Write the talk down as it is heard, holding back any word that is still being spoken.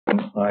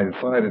I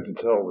decided to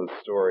tell this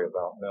story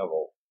about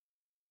Neville,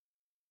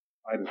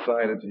 I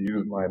decided to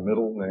use my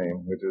middle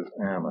name, which is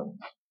Ammons,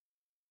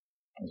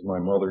 as my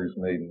mother's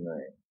maiden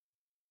name.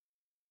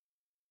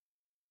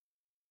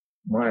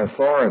 My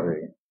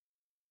authority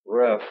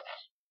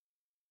rests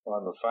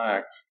on the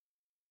fact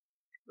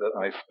that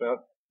I spent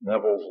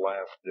Neville's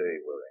last day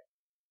with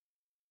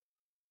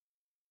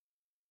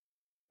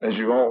him. As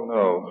you all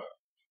know,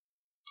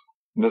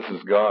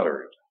 Mrs.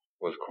 Goddard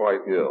was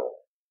quite ill,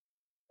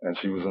 and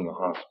she was in the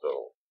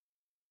hospital.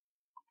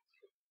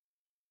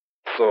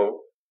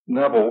 So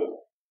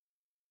Neville,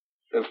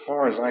 as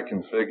far as I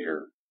can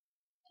figure,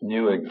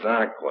 knew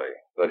exactly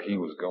that he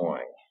was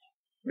going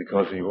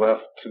because he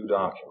left two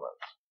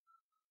documents.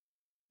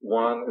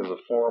 One is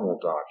a formal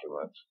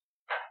document,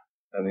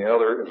 and the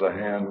other is a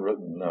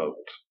handwritten note.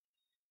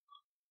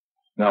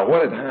 Now,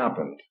 what had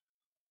happened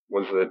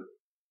was that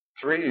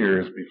 3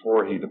 years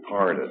before he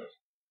departed,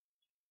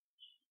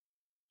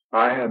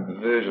 I had the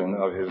vision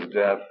of his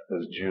death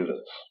as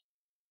Judas.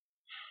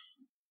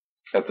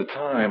 At the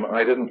time,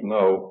 I didn't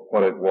know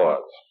what it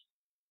was.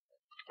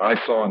 I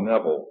saw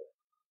Neville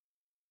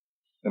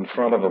in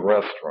front of a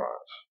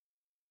restaurant,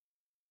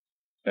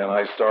 and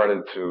I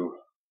started to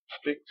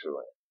speak to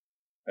him.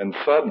 And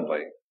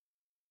suddenly,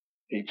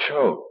 he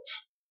choked,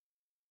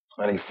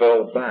 and he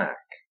fell back.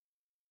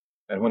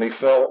 And when he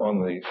fell on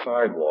the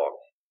sidewalk,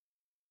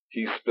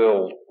 he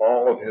spilled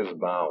all of his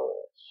bowels.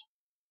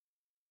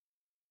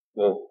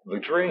 Well, the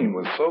dream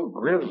was so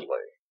grisly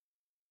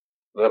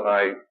that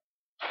I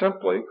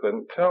simply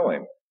couldn't tell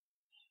him.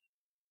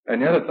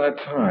 And yet at that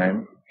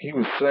time, he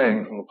was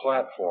saying from the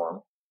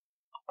platform,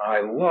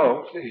 "I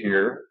love to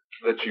hear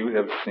that you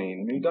have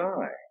seen me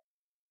die."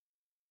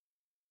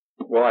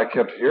 Well, I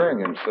kept hearing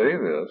him say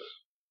this,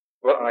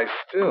 but I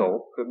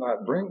still could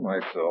not bring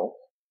myself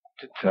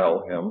to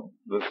tell him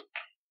this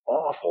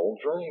awful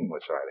dream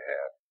which I'd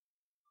had.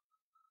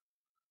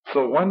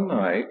 So one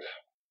night,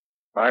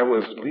 I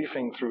was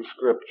leafing through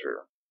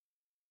Scripture,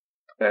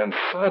 and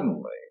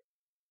suddenly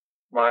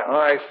my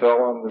eye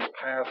fell on this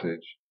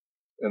passage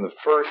in the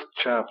first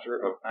chapter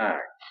of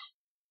Acts.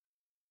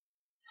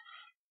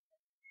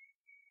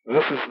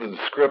 This is the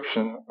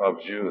description of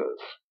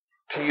Judas.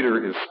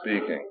 Peter is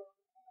speaking.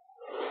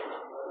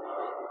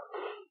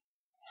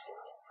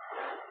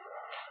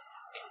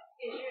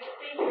 Is your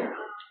speaker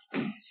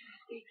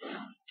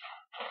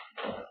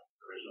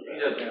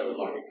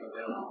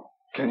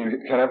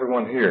Can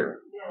everyone hear?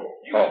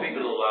 You can speak a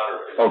little louder.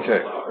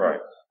 Okay,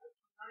 right.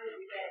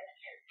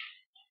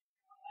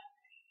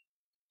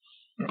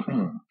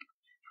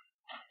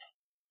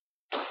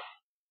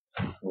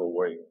 We'll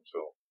wait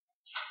until.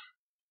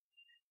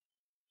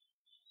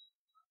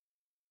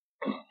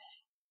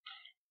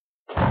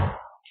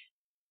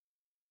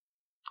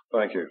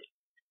 Thank you.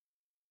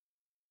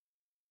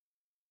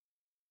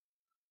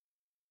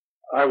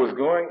 I was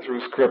going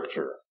through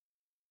Scripture,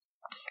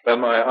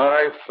 and my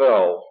eye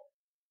fell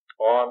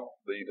on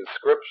the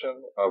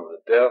description of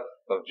the death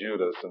of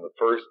Judas in the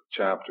first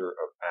chapter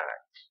of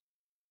Acts.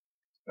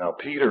 Now,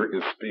 Peter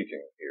is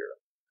speaking here.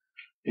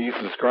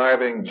 He's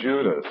describing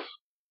Judas,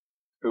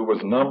 who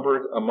was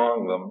numbered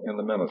among them in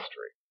the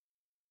ministry.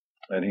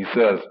 And he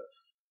says,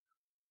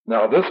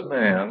 "Now this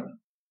man,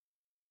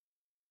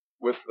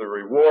 with the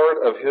reward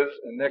of his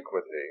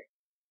iniquity,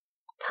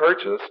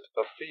 purchased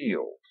a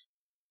field,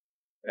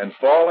 and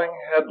falling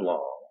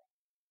headlong,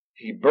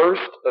 he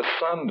burst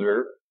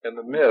asunder in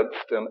the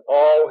midst, and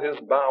all his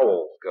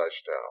bowels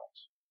gushed out."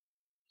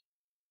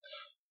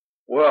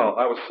 Well,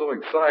 I was so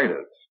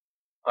excited,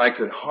 I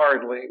could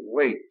hardly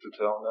wait to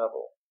tell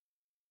Neville.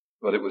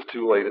 But it was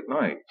too late at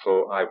night,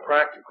 so I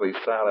practically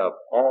sat up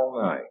all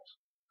night.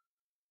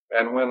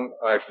 And when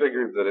I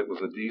figured that it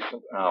was a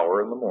decent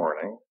hour in the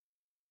morning,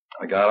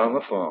 I got on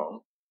the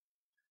phone,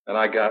 and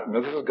I got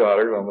Mrs.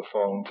 Goddard on the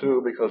phone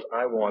too, because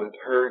I wanted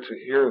her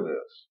to hear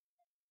this.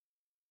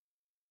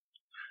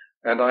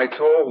 And I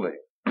told him,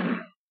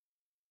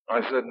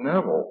 I said,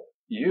 "Neville,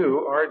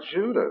 you are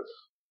Judas."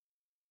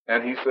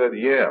 And he said,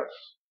 "Yes.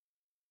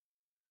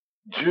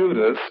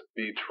 Judas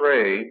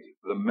betrayed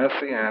the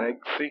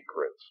messianic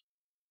secret."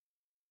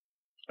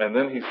 And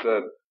then he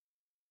said,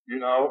 "You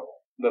know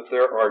that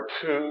there are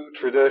two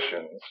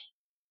traditions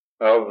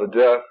of the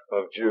death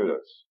of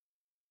Judas.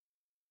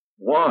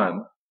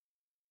 One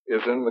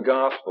is in the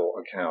gospel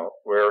account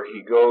where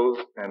he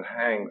goes and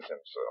hangs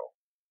himself.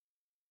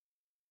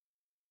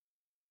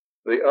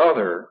 The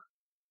other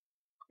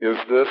is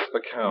this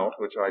account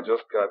which I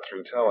just got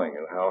through telling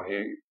you, how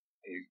he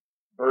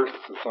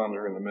bursts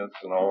asunder in the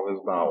midst and all of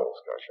his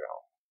bowels gush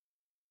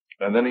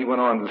out." And then he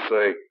went on to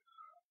say,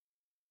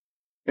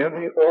 "In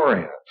the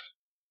Orient,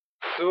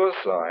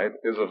 suicide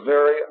is a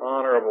very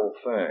honorable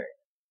thing.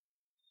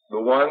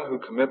 The one who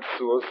commits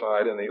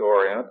suicide in the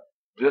Orient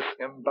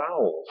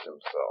disembowels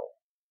himself."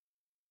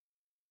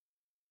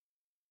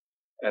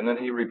 And then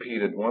he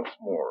repeated once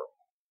more,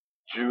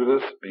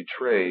 "Judas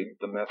betrayed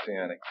the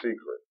messianic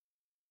secret."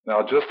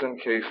 Now, just in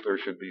case there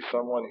should be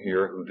someone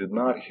here who did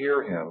not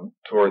hear him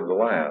toward the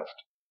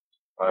last,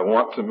 I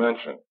want to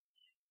mention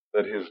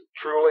that his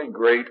truly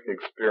great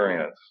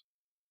experience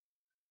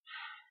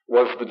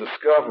was the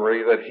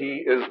discovery that he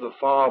is the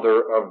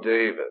father of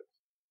David.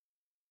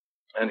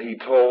 And he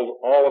told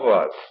all of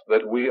us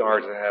that we are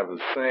to have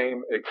the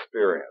same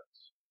experience.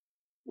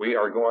 We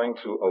are going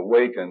to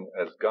awaken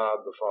as God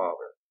the Father.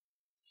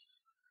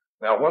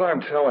 Now, what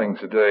I'm telling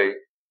today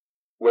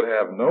would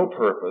have no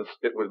purpose,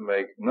 it would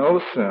make no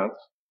sense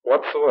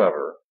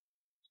whatsoever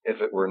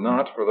if it were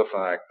not for the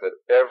fact that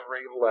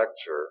every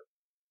lecture,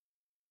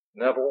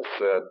 Neville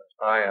said,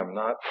 I am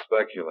not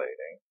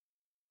speculating,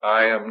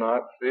 I am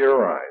not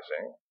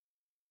theorizing,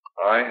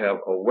 I have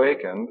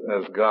awakened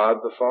as God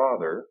the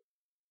Father,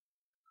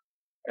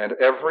 and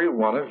every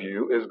one of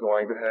you is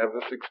going to have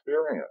this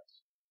experience.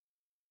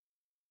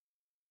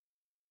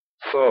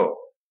 So,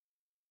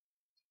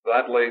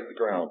 that laid the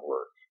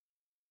groundwork.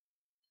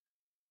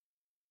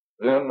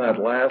 Then that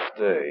last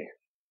day,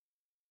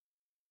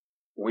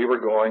 we were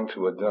going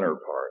to a dinner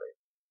party,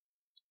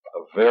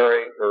 a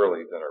very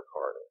early dinner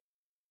party.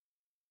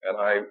 And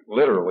I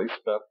literally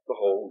spent the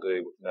whole day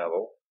with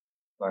Neville.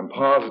 I'm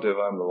positive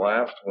I'm the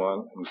last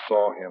one who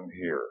saw him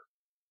here.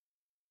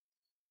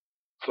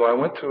 So I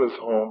went to his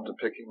home to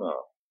pick him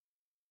up.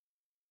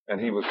 And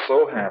he was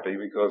so happy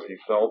because he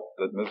felt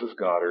that Mrs.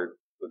 Goddard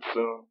would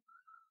soon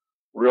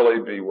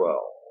really be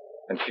well.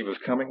 And she was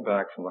coming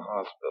back from the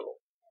hospital.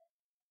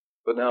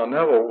 But now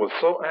Neville was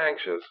so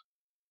anxious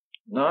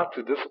not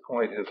to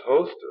disappoint his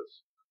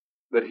hostess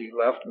that he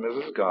left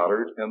Mrs.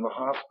 Goddard in the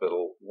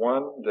hospital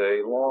one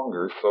day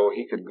longer so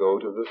he could go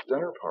to this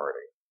dinner party.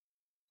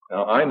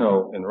 Now, I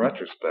know in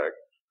retrospect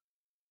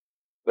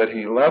that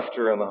he left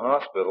her in the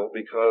hospital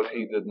because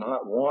he did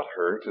not want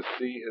her to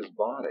see his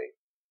body.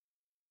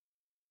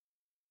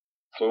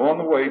 So on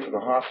the way to the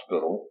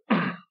hospital,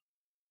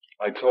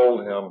 I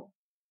told him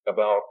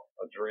about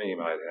a dream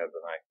I'd had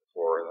the night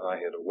before, and I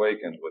had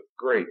awakened with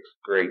great,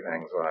 great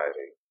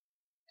anxiety.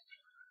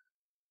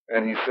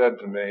 And he said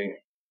to me,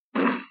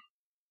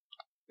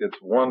 it's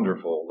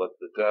wonderful that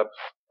the depths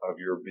of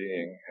your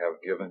being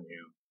have given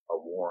you a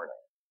warning.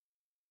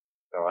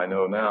 Now, I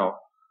know now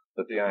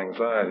that the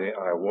anxiety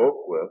I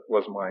woke with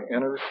was my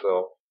inner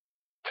self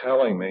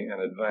telling me in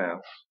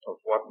advance of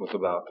what was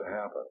about to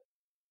happen.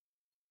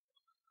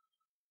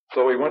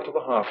 So we went to the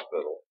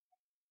hospital,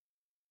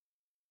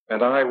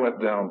 and I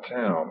went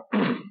downtown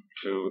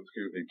to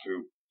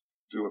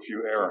do a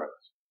few errands.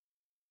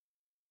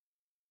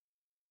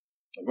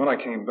 And when I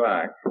came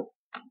back,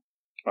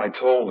 I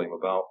told him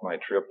about my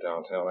trip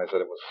downtown. I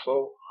said it was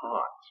so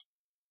hot,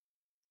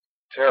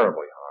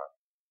 terribly hot,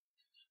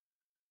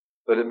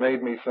 that it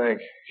made me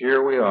think,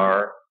 here we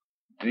are,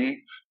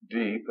 deep,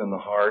 deep in the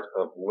heart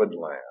of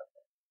woodland,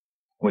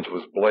 which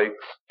was Blake's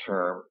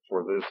term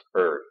for this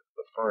earth,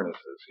 the furnaces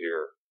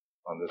here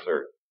on this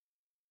earth.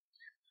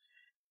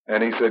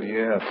 And he said,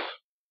 yes,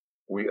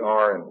 we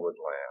are in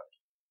woodland,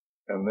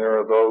 and there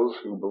are those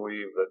who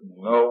believe that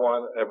no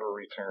one ever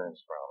returns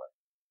from it.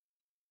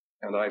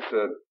 And I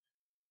said,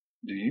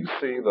 do you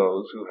see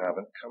those who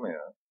haven't come in?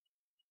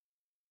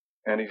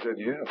 And he said,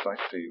 yes, I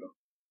see them.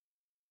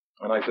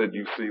 And I said,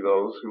 you see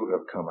those who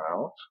have come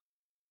out?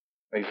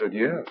 And he said,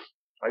 yes,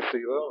 I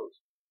see those.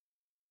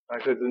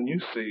 I said, then you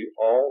see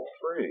all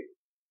three.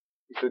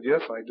 He said,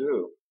 yes, I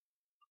do.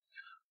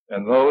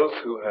 And those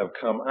who have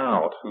come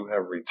out, who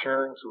have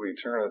returned to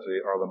eternity,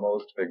 are the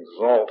most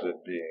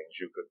exalted beings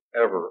you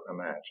could ever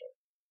imagine.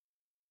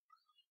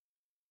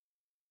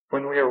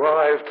 When we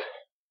arrived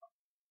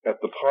at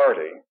the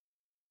party,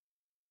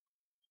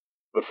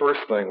 the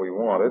first thing we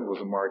wanted was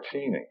a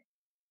martini.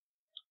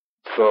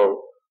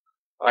 So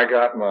I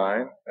got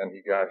mine, and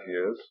he got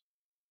his,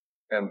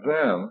 and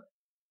then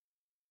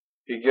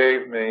he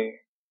gave me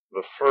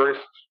the first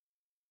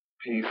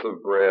piece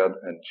of bread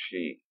and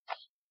cheese.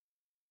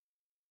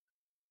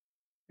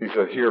 He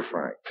said, here,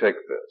 Frank, take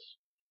this.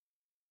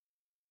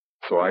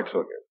 So I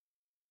took it.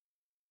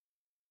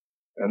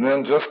 And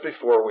then just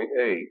before we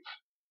ate,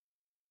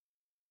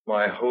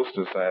 my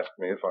hostess asked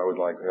me if I would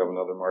like to have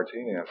another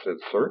martini. I said,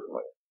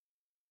 certainly.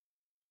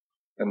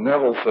 And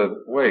Neville said,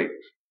 wait,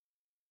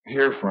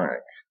 here,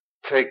 Frank,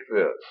 take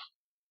this.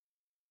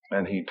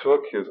 And he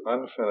took his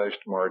unfinished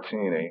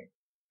martini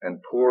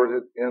and poured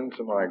it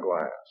into my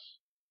glass.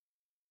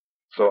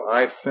 So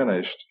I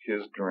finished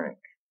his drink.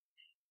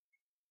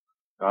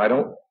 I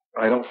don't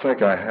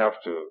think I have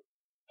to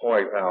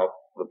point out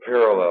the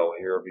parallel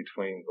here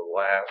between the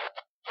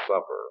Last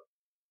Supper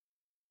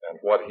and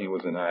what he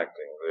was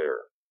enacting there.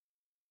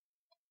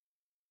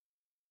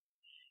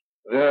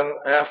 Then,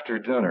 after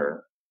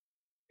dinner,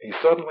 he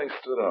suddenly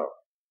stood up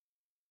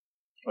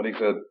and he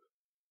said,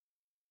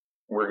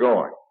 we're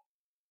going.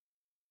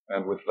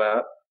 And with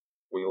that,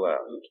 we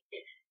left.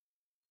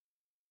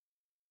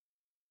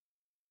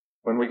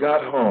 When we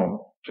got home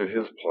to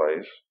his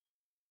place,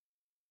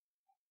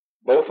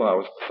 both of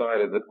us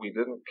decided that we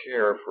didn't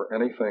care for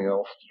anything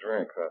else to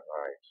drink that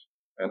night.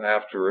 And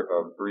after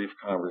a brief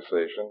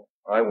conversation,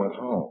 I went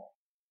home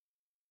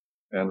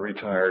and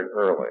retired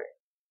early.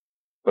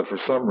 But for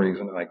some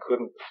reason, I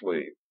couldn't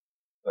sleep.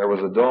 There was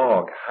a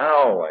dog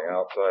howling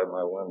outside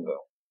my window.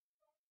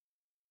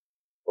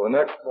 Well, the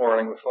next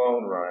morning the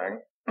phone rang,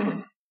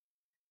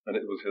 and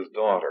it was his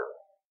daughter.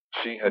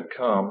 She had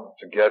come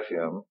to get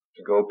him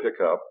to go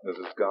pick up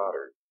Mrs.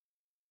 Goddard.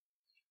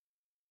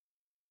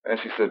 And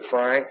she said,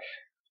 "Frank,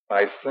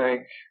 I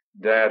think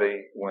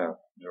Daddy went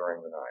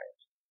during the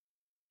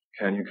night.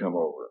 Can you come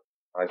over?"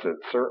 I said,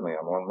 "Certainly,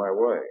 I'm on my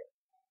way."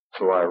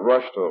 So I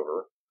rushed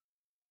over,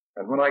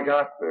 and when I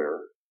got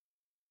there,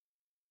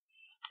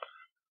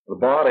 the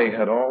body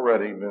had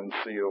already been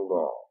sealed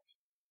off.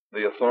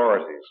 The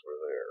authorities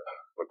were there.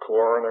 The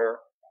coroner,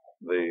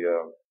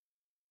 the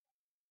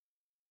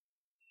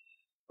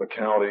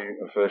county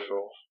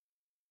officials,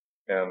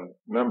 and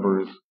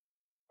members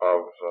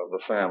of the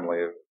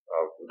family of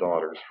the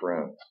daughter's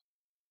friends.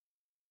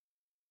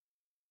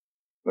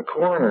 The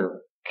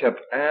coroner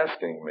kept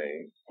asking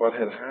me what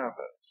had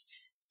happened.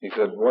 He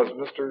said, "Was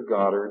Mr.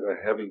 Goddard a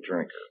heavy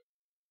drinker?"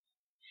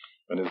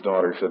 And his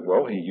daughter said,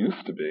 "Well, he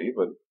used to be,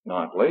 but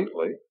not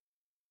lately."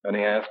 And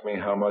he asked me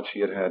how much he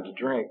had had to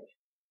drink.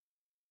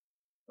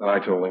 And I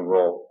told him,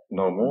 "Well,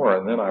 no more."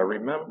 And then I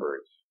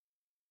remembered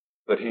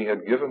that he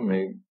had given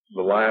me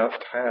the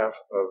last half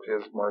of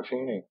his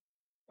martini.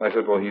 I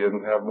said, "Well, he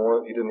didn't have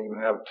more. He didn't even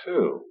have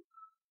two."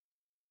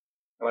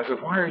 And I said,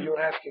 "Why are you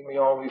asking me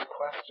all these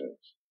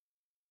questions?"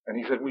 And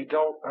he said, "We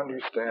don't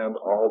understand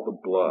all the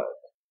blood."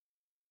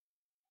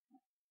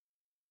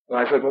 And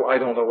I said, "Well, I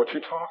don't know what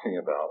you're talking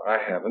about. I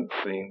haven't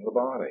seen the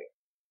body."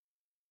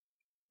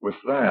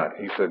 With that,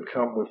 he said,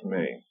 "Come with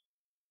me."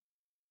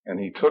 And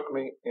he took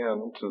me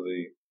into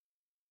the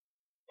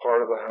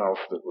part of the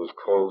house that was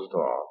closed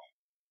off.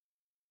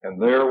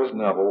 And there was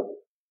Neville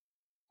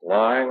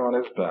lying on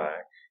his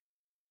back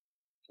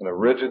in a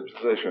rigid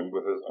position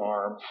with his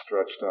arms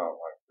stretched out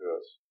like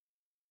this,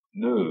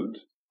 nude,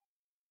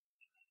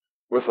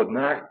 with a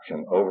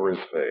napkin over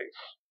his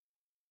face.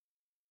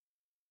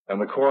 And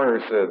the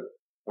coroner said,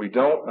 "We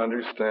don't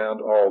understand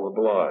all the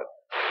blood.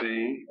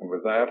 See?" And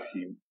with that,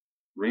 he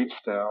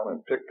reached down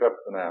and picked up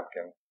the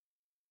napkin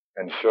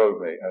and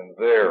showed me. And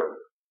there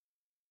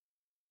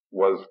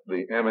was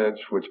the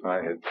image which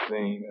I had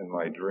seen in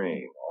my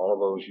dream all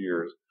those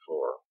years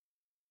before.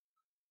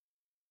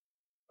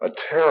 A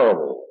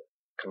terrible,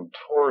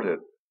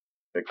 contorted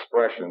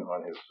expression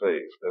on his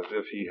face, as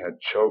if he had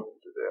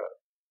choked to death.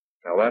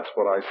 Now that's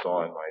what I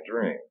saw in my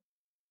dream.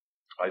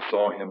 I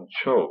saw him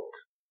choke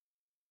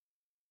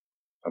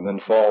and then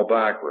fall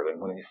backward. And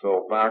when he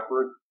fell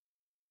backward,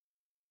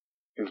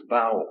 his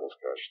bowels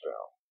gushed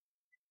out.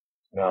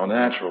 Now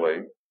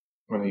naturally,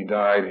 when he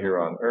died here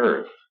on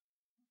earth,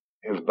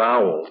 his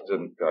bowels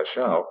didn't gush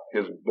out,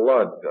 his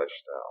blood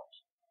gushed out.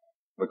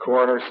 The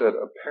coroner said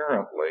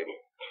apparently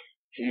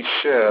he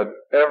shed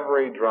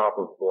every drop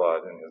of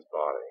blood in his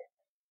body.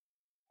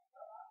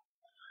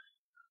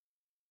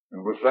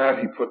 And with that,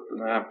 he put the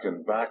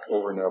napkin back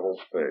over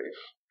Neville's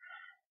face.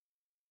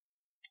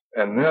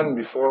 And then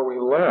before we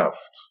left,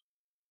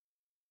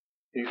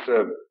 he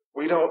said,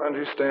 "We don't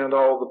understand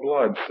all the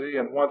blood, see?"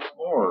 And once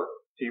more,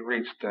 he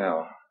reached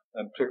down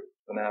and picked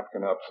the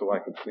napkin up so I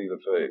could see the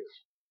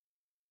face.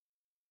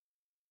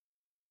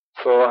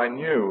 So I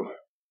knew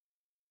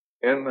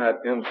in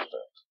that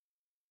instant,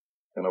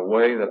 in a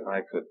way that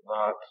I could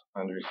not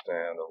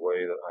understand, a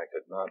way that I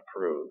could not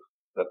prove,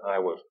 that I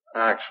was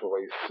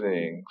actually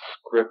seeing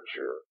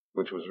Scripture,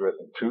 which was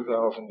written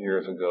 2,000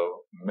 years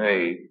ago,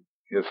 made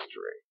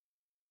history.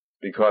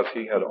 Because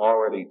he had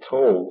already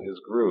told his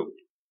group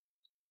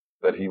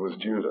that he was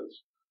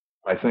Judas.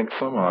 I think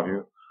some of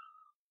you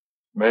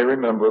may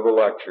remember the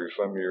lecture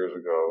some years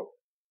ago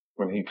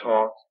when he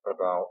talked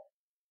about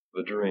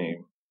the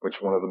dream which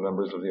one of the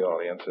members of the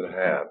audience had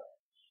had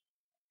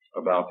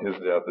about his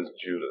death as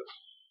Judas.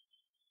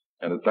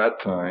 And at that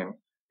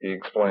time, he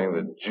explained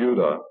that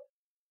Judah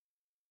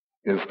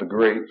is the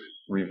great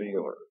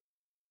revealer.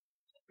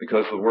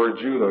 Because the word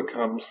Judah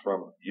comes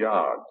from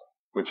Yod,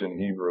 which in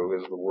Hebrew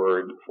is the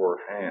word for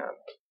hand.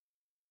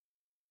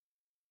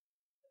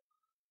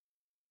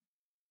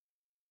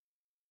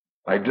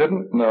 I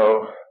didn't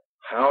know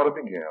how to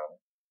begin,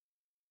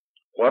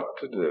 what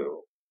to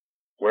do,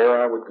 where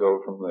I would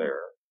go from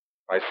there.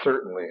 I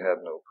certainly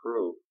had no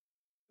proof.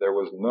 There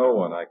was no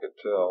one I could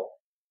tell.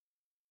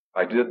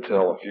 I did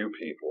tell a few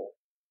people.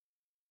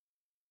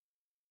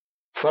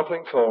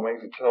 Something told me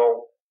to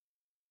tell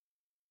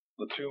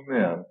the two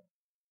men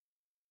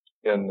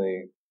in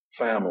the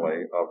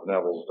family of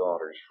Neville's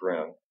daughter's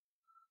friend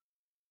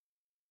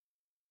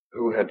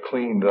who had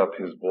cleaned up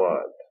his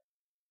blood.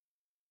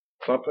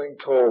 Something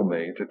told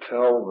me to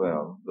tell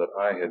them that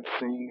I had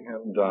seen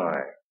him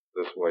die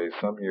this way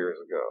some years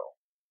ago,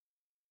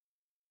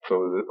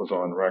 so that it was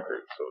on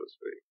record, so to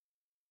speak.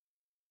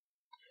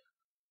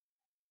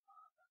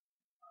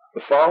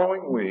 The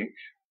following week,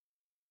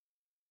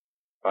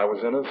 I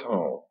was in his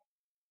home,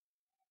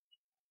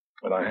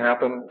 and I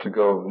happened to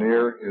go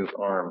near his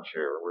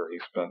armchair where he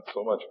spent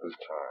so much of his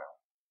time.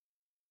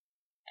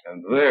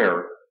 And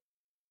there,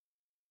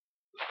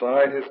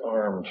 beside his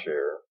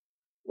armchair,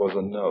 was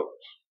a note.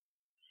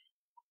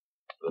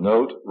 The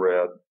note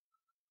read,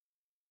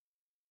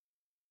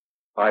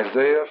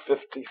 Isaiah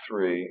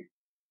 53,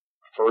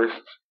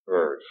 first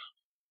verse.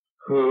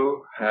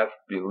 who hath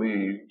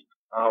believed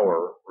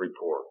our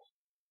report?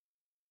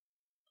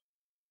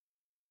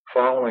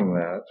 Following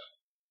that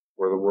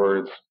were the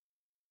words,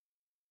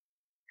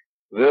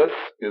 this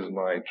is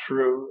my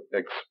true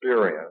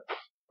experience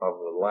of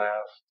the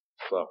Last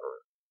Supper.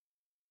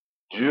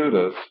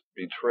 Judas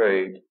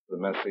betrayed the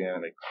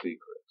messianic secret.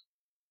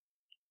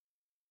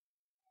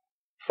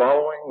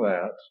 Following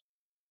that,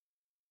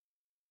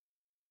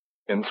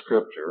 in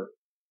Scripture,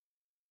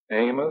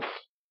 Amos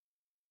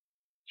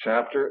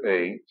chapter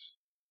 8,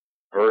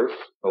 verse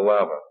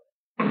 11.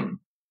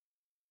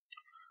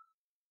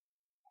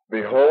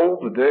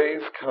 Behold, the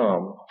days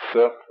come,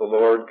 saith the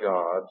Lord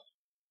God,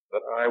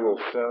 that I will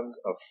send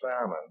a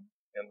famine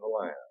in the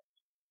land.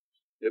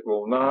 It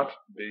will not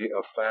be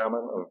a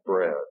famine of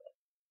bread,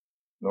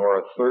 nor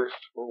a thirst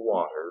for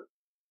water,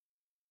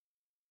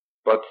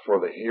 but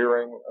for the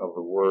hearing of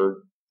the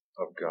word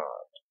of God.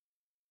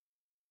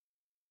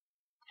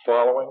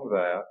 Following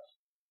that,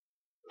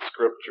 the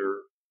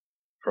scripture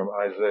from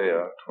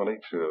Isaiah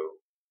 22,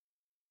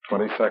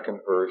 22nd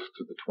verse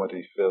to the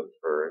 25th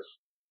verse.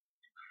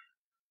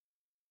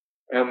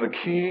 And the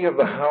key of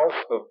the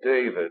house of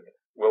David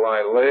will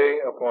I lay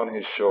upon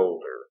his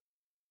shoulder.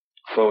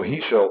 So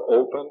he shall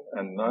open,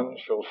 and none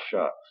shall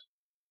shut,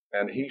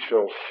 and he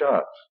shall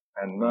shut,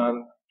 and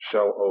none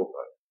shall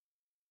open.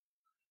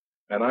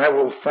 And I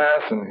will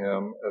fasten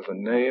him as a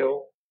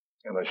nail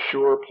in a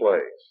sure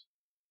place,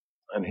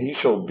 and he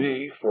shall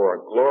be for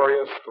a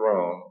glorious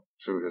throne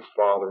to his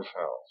father's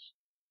house.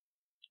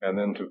 And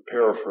then, to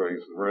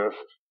paraphrase the rest,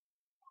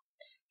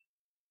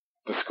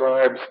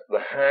 describes the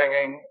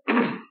hanging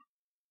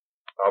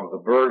of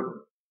the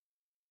burden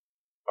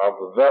of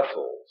the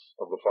vessels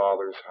of the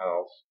Father's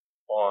house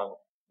on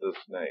this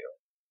nail.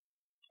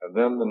 And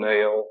then the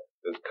nail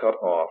is cut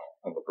off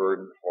and the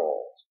burden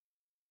falls.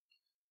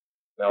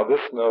 Now,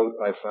 this note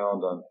I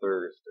found on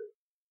Thursday.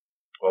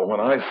 Well, when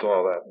I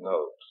saw that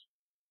note,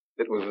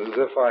 it was as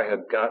if I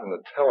had gotten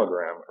a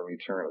telegram from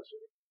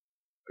eternity,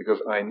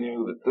 because I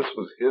knew that this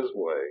was his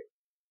way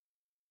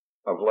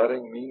of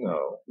letting me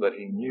know that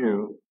he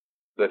knew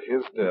that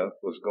his death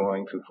was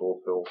going to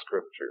fulfill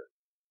Scripture.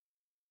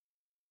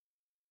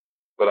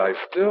 But I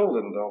still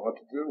didn't know what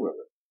to do with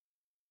it.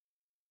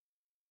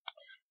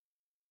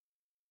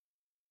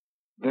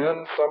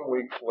 Then, some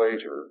weeks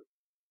later,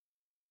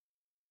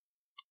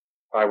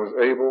 I was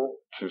able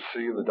to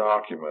see the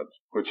document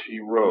which he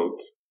wrote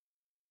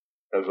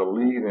as a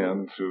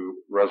lead-in to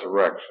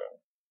resurrection,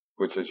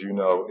 which, as you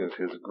know, is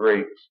his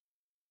great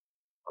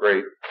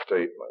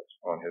statement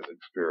on his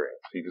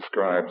experience. He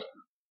describes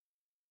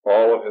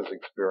all of his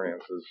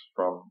experiences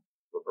from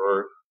the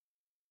birth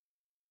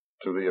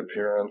to the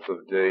appearance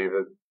of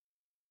David,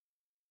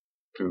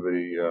 to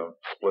the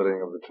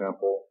splitting of the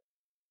temple,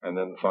 and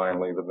then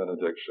finally the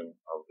benediction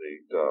of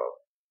the dove.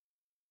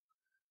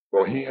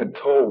 Well, he had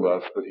told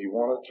us that he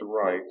wanted to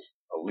write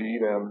a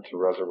lead-in to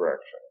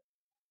resurrection,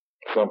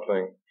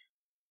 something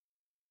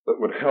that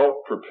would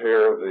help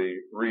prepare the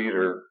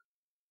reader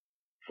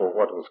for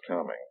what was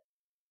coming.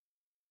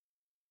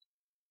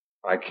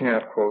 I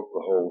can't quote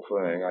the whole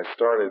thing. I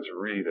started to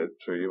read it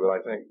to you, but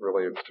I think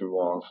really it's too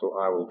long, so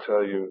I will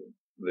tell you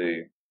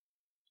the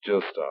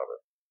gist of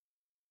it.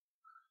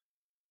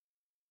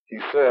 He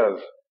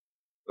says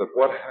that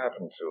what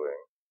happened to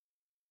him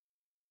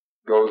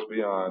goes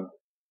beyond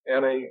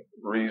any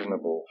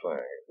reasonable thing.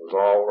 It was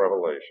all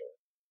revelation.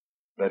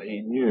 That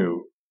he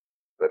knew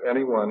that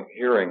anyone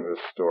hearing this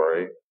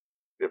story,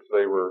 if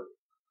he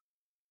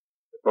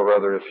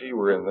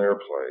were in their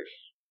place,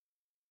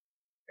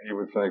 he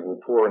would think, well,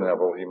 poor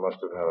Neville, he must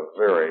have had a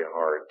very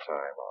hard time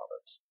on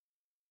it.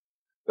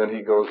 Then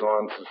he goes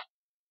on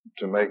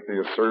to make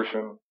the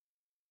assertion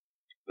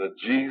that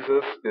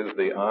Jesus is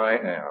the I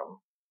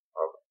am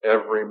of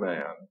every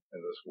man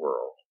in this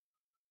world,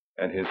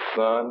 and his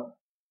son,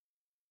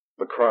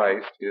 the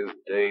Christ, is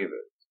David.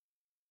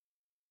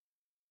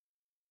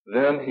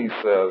 Then he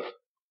says,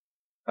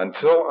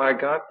 until I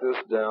got this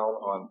down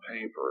on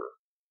paper,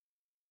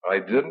 I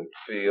didn't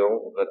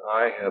feel that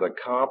I had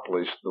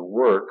accomplished the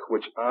work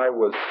which I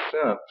was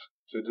sent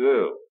to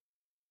do.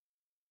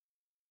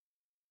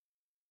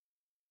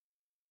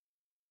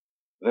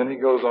 Then he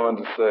goes on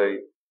to say,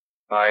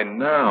 I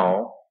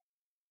now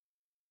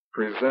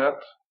present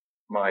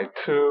my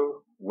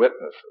two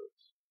witnesses,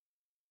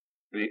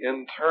 the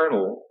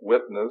internal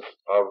witness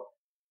of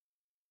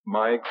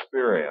my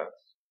experience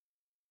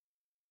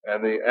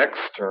and the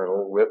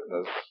external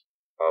witness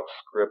of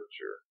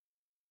Scripture.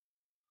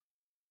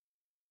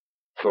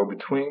 So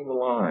between the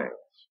lines,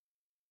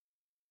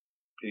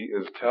 he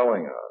is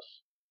telling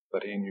us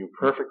that he knew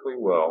perfectly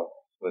well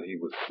that he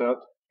was sent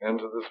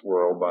into this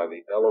world by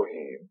the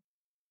Elohim,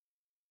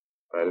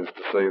 that is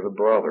to say, the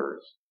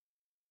brothers,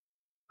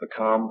 the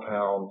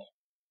compound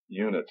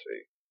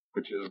unity,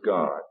 which is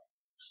God,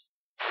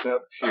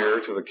 sent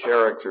here to the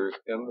characters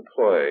in the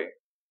play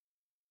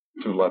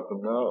to let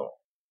them know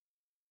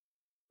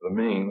the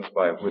means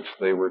by which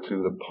they were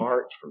to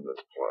depart from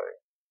this play.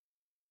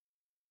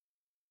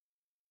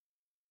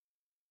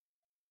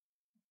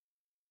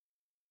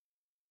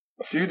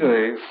 A few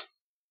days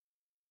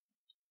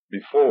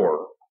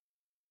before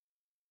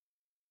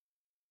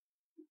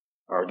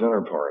our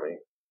dinner party,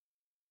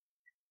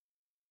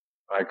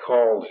 I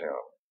called him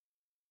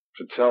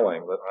to tell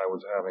him that I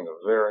was having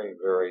a very,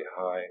 very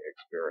high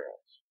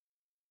experience.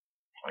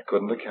 I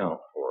couldn't account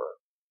for it,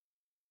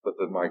 but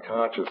that my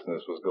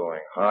consciousness was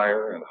going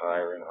higher and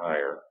higher and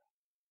higher.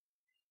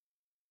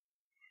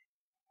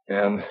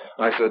 And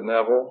I said,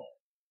 Neville,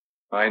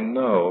 I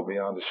know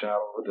beyond a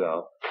shadow of a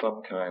doubt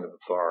some kind of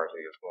authority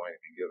is going to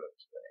be given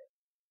to me.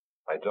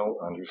 I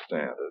don't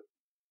understand it.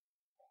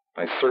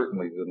 I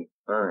certainly didn't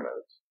earn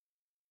it.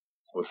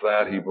 With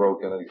that, he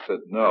broke in and he said,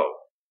 no,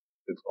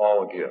 it's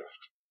all a gift.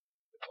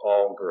 It's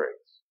all grace.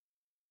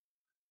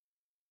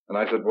 And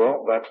I said,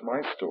 well, that's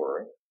my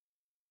story.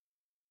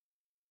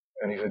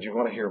 And he said, you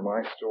want to hear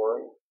my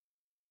story?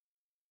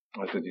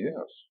 I said,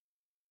 yes.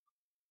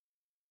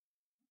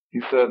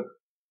 He said,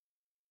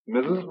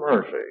 Mrs.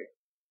 Murphy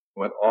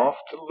went off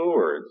to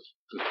Lourdes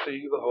to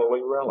see the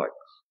holy relics.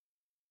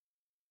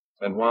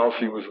 And while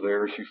she was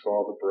there, she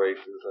saw the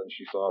braces and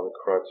she saw the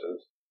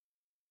crutches.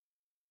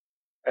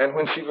 And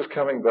when she was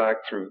coming back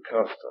through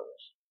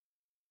customs,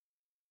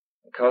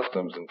 the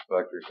customs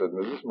inspector said,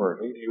 Mrs.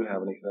 Murphy, do you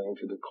have anything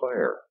to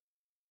declare?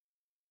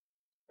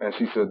 And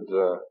she said,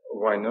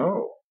 why,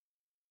 no.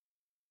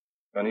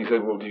 And he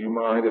said, well, do you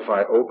mind if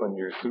I open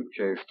your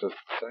suitcase just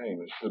the same?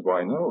 And she said,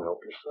 why, no, help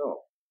yourself.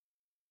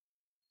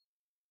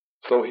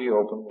 So he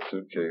opened the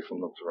suitcase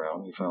and looked around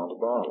and he found a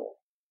bottle.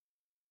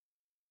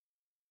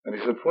 And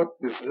he said, what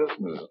is this,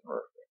 Mrs.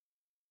 Murphy?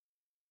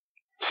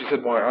 She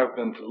said, why, I've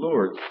been to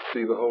Lourdes to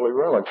see the holy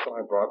relics and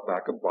I brought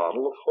back a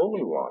bottle of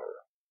holy water.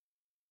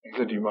 He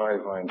said, do you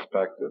mind if I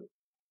inspect it?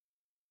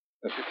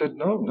 And she said,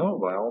 no,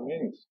 by all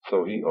means.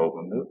 So he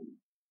opened it.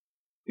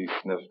 He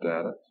sniffed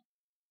at it.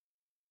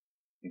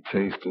 He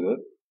tasted it.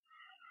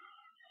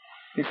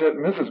 He said,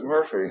 Mrs.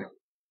 Murphy,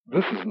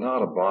 this is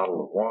not a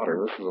bottle of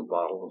water. This is a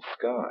bottle of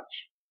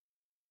scotch.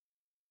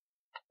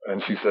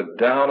 And she said,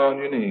 down on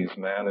your knees,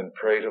 man, and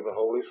pray to the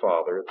Holy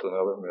Father. It's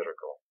another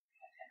miracle.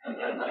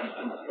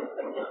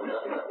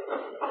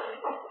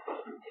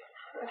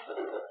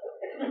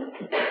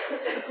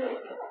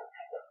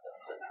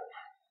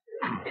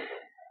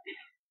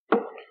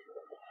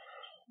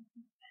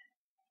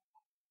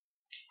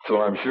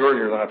 So I'm sure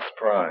you're not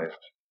surprised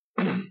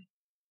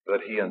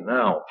that he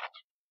announced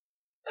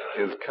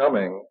his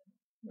coming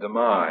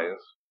demise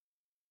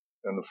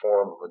in the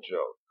form of a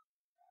joke.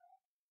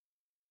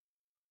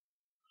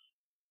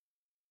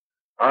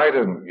 I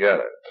didn't get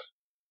it.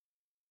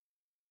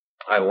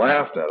 I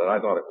laughed at it. I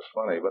thought it was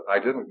funny, but I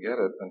didn't get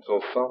it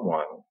until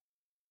someone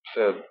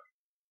said,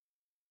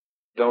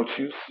 don't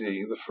you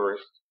see the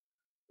first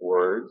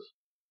words?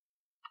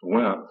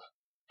 Went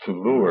to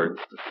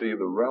Lourdes to see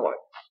the relics.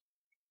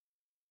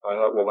 I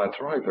thought, well,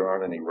 that's right. There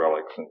aren't any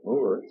relics in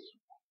Lourdes.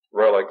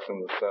 Relics in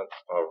the sense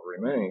of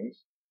remains.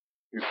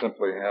 You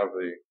simply have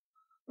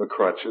the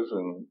crutches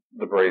and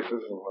the braces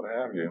and what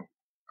have you.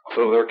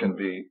 So there can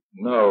be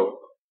no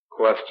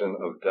question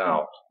of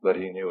doubt that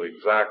he knew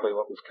exactly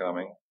what was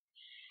coming.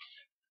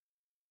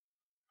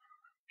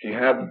 He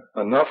had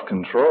enough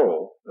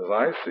control, as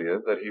I see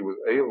it, that he was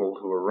able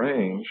to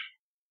arrange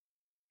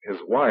his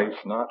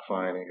wife's not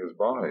finding his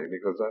body,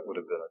 because that would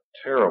have been a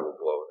terrible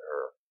blow to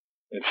her.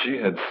 If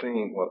she had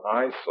seen what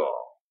I saw,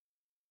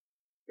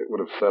 it would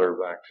have set her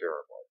back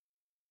terribly.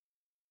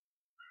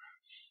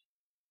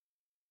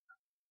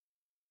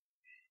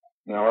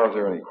 Now, are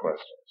there any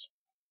questions?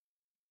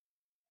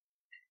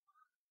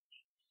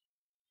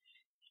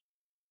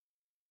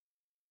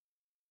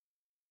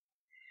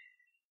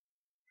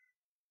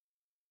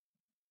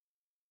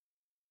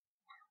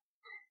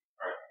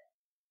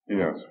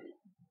 Yes.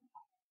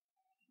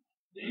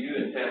 Do you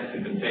intend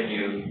to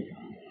continue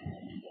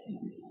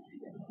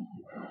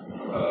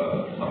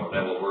some of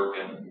Neville work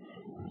in?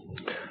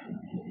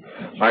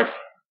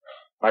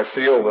 I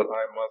feel that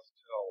I must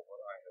tell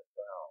what I have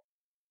found.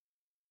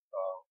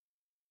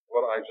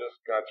 What I just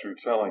got through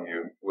telling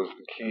you was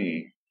the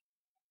key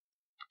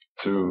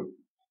to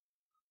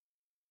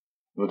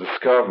the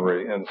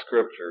discovery in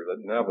Scripture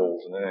that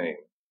Neville's name,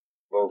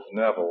 both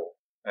Neville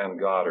and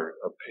Goddard,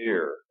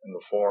 appear in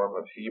the form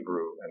of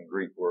Hebrew and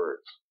Greek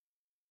words.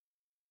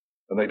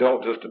 And they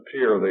don't just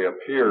appear, they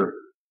appear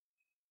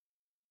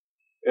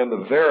in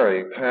the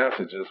very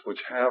passages which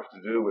have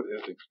to do with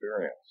his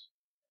experience.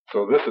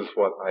 So this is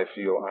what I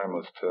feel I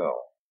must tell.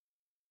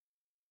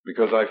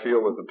 Because I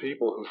feel that the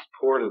people who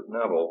supported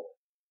Neville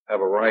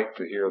have a right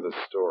to hear this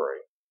story.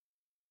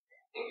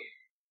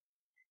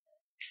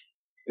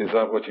 Is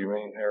that what you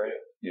mean,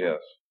 Harriet? Yes.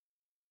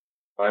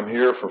 I'm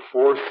here for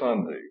 4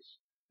 Sundays.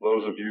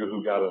 Those of you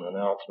who got an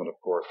announcement, of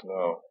course,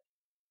 know.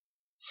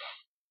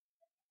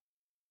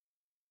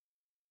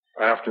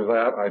 After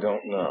that, I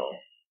don't know.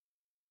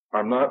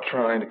 I'm not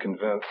trying to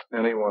convince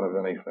anyone of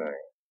anything.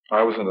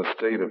 I was in a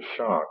state of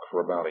shock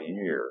for about a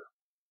year.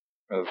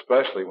 And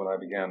especially when I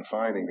began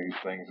finding these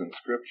things in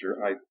Scripture,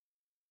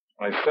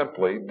 I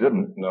simply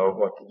didn't know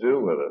what to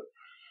do with it.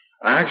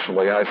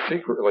 Actually, I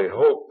secretly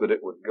hoped that it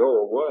would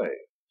go away.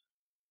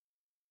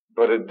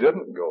 But it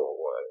didn't go away.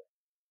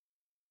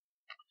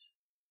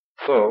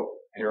 So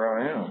here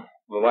I am,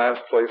 the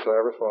last place I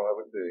ever thought I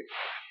would be.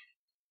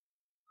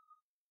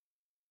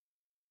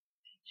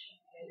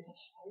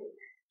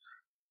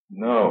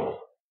 No,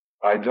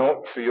 I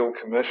don't feel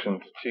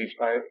commissioned to teach.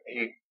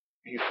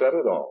 He said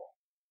it all.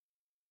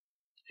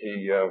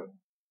 He,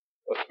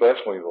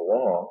 especially the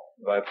law.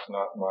 That's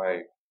not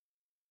my.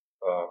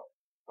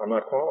 I'm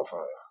not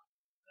qualified.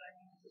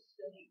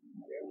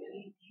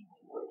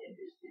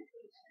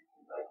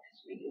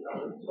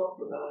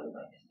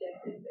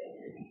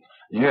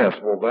 Yes,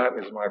 well, that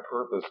is my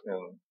purpose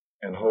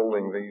in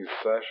holding these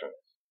sessions.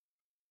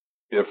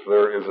 If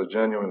there is a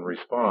genuine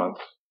response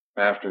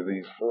after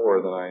these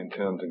 4, then I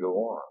intend to go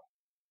on.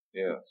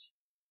 Yes.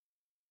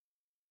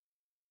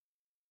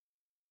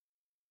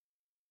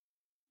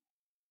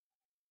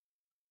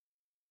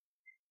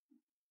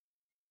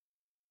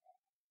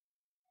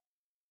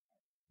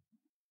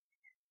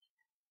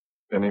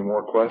 Any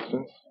more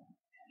questions?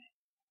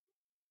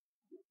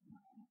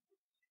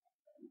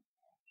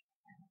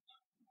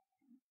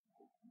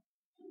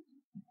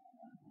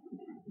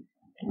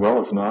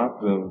 Well, if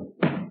not,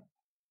 then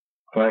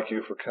thank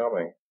you for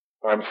coming.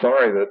 I'm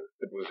sorry that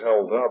it was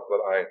held up, but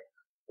I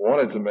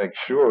wanted to make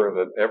sure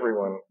that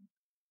everyone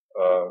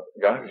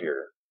got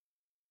here,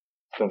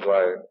 since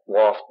I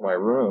lost my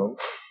room.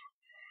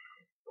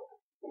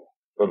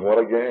 But what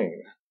a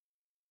gain.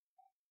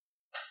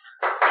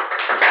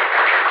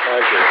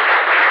 Thank you.